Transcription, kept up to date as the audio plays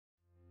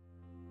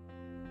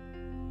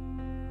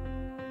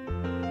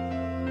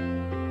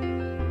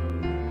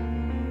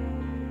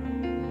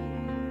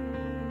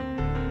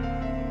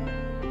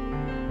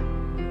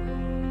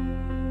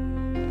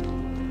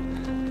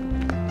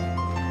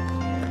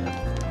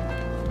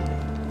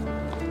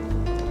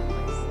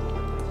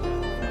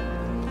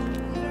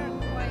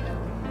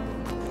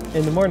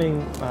In the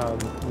morning,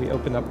 we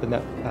open up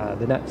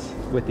the nets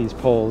with these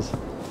poles,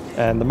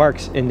 and the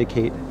marks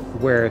indicate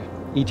where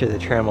each of the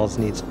trammels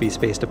needs to be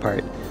spaced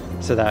apart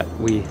so that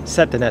we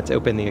set the nets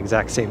open the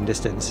exact same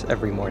distance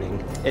every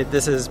morning.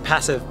 This is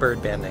passive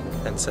bird banding,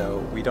 and so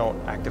we don't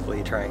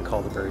actively try and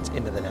call the birds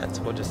into the nets.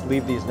 We'll just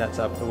leave these nets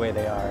up the way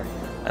they are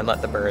and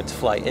let the birds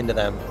fly into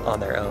them on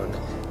their own.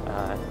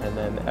 And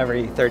then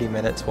every 30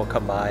 minutes we'll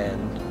come by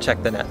and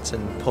check the nets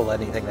and pull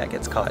anything that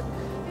gets caught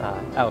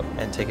out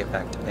and take it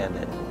back to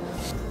bandit.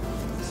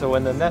 So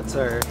when the nets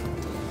are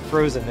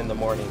frozen in the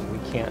morning,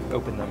 we can't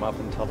open them up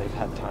until they've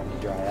had time to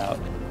dry out.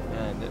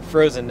 And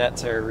frozen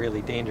nets are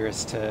really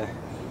dangerous to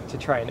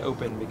try and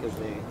open because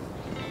they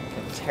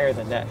can tear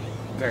the net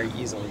very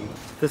easily.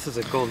 This is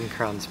a golden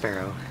crowned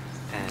sparrow,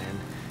 and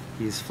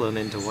he's flown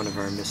into one of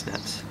our mist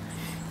nets.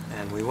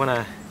 And we want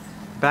to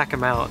back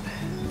him out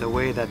the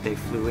way that they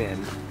flew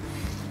in.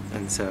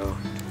 And so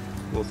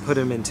we'll put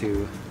him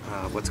into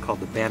what's called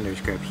the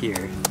bander's grip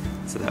here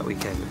so that we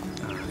can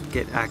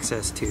get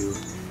access to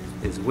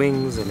his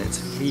wings and its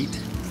feet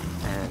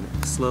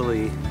and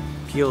slowly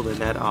peel the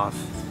net off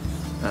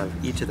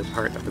of each of the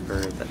part of the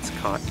bird that's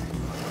caught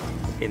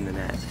in the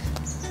net.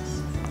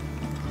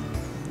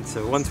 And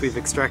so once we've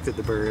extracted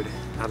the bird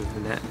out of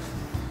the net,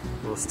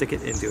 we'll stick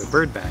it into a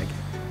bird bag,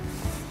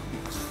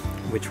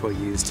 which we'll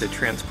use to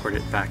transport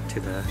it back to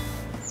the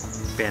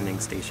banding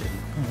station.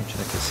 I'll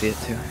check to see it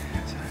too.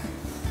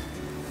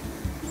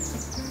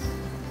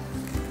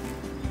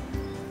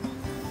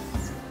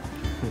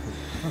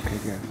 Okay,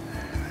 good.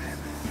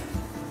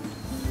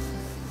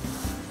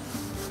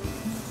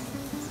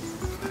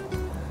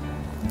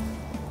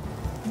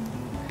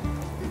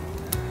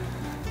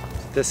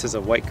 This is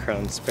a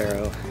white-crowned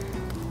sparrow.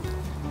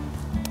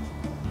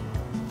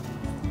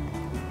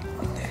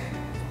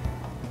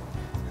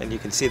 And you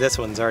can see this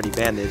one's already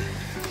banded.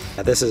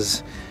 This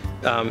is,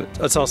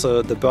 it's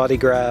also the body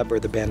grab or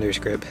the bander's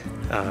grip,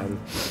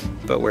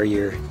 but where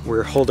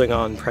we're holding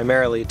on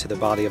primarily to the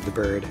body of the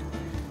bird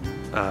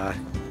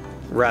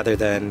rather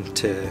than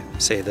to,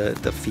 say,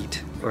 the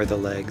feet or the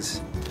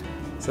legs.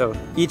 So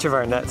each of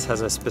our nets has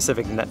a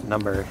specific net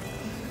number,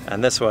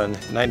 and this one,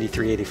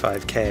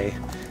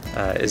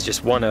 9385K, is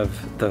just one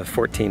of the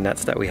 14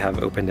 nets that we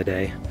have open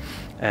today.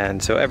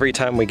 And so every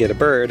time we get a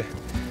bird,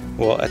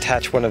 we'll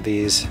attach one of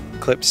these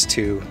clips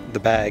to the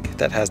bag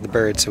that has the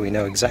bird so we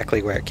know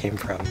exactly where it came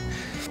from.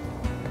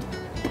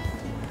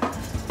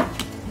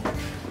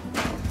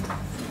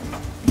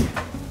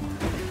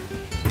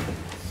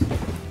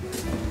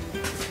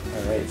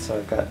 Alright, so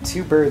I've got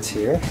two birds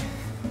here,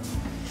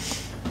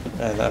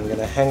 and I'm going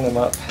to hang them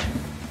up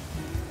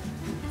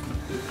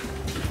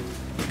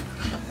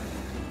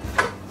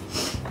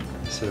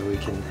so we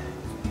can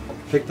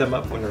pick them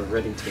up when we're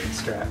ready to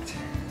extract.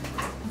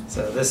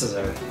 So this is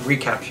a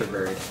recapture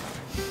bird.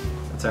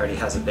 It already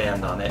has a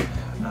band on it.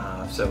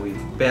 So we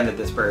banded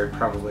this bird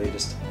probably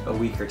just a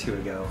week or two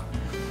ago.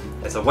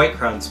 It's a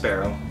white-crowned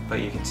sparrow,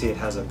 but you can see it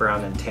has a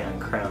brown and tan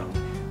crown.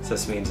 So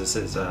this means this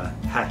is a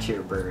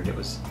hatchier bird. It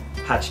was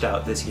hatched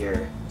out this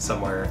year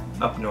somewhere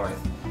up north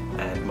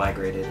and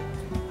migrated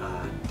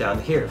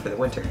down here for the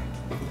winter.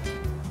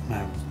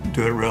 I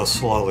do it real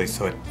slowly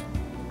so it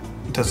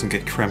doesn't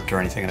get crimped or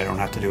anything and I don't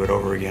have to do it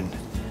over again.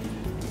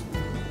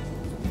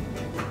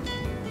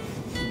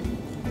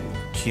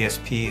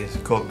 GSP is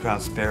golden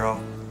crowned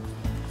sparrow.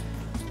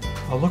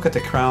 I'll look at the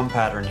crown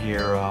pattern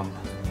here.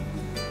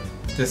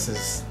 This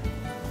is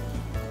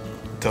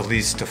the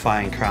least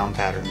defined crown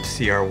pattern,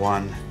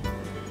 CR1,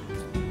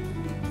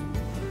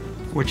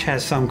 which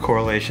has some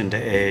correlation to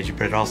age,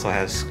 but it also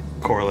has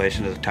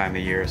correlation to the time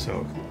of year,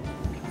 so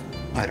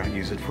I don't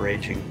use it for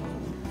aging.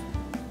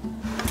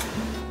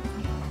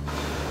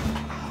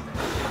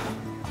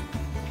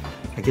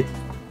 I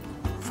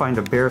find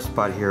a bare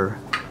spot here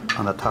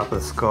on the top of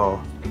the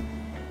skull.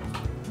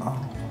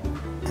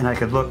 And I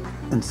could look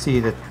and see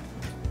that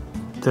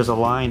there's a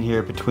line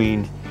here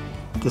between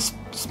this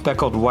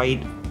speckled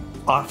white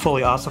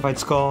fully ossified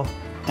skull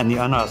and the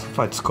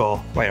unossified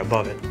skull right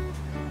above it.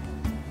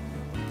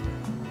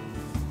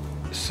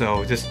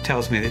 So this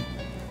tells me that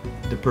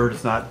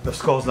the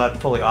skull's not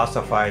fully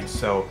ossified,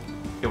 so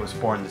it was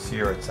born this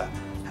year. It's a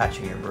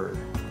hatching year bird.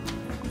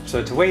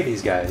 So to weigh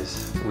these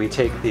guys, we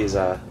take these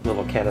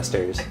little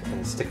canisters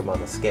and stick them on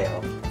the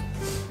scale.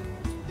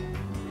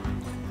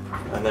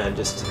 And then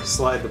just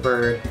slide the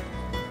bird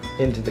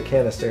into the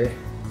canister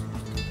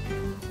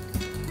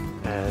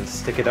and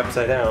stick it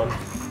upside down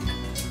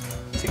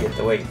to get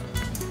the weight.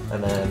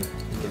 And then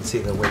you can see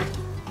the weight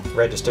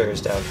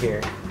registers down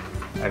here.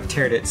 I've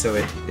tiered it so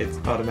it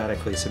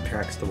automatically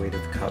subtracts the weight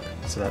of the cup.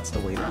 So that's the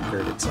weight of the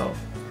bird itself,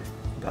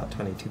 about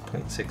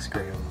 22.6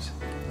 grams.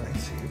 I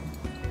see.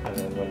 And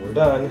then when we're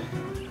done,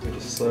 we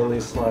just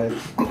slowly slide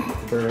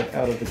the bird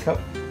out of the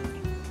cup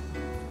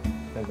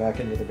and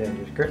back into the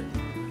bander's grip.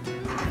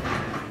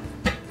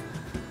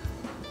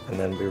 And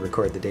then we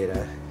record the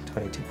data,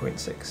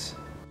 22.6.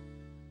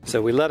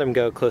 So we let them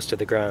go close to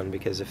the ground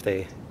because if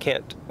they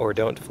can't or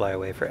don't fly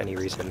away for any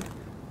reason,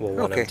 we'll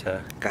want them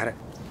to... Got it.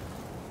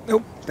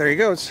 Nope, there he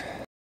goes.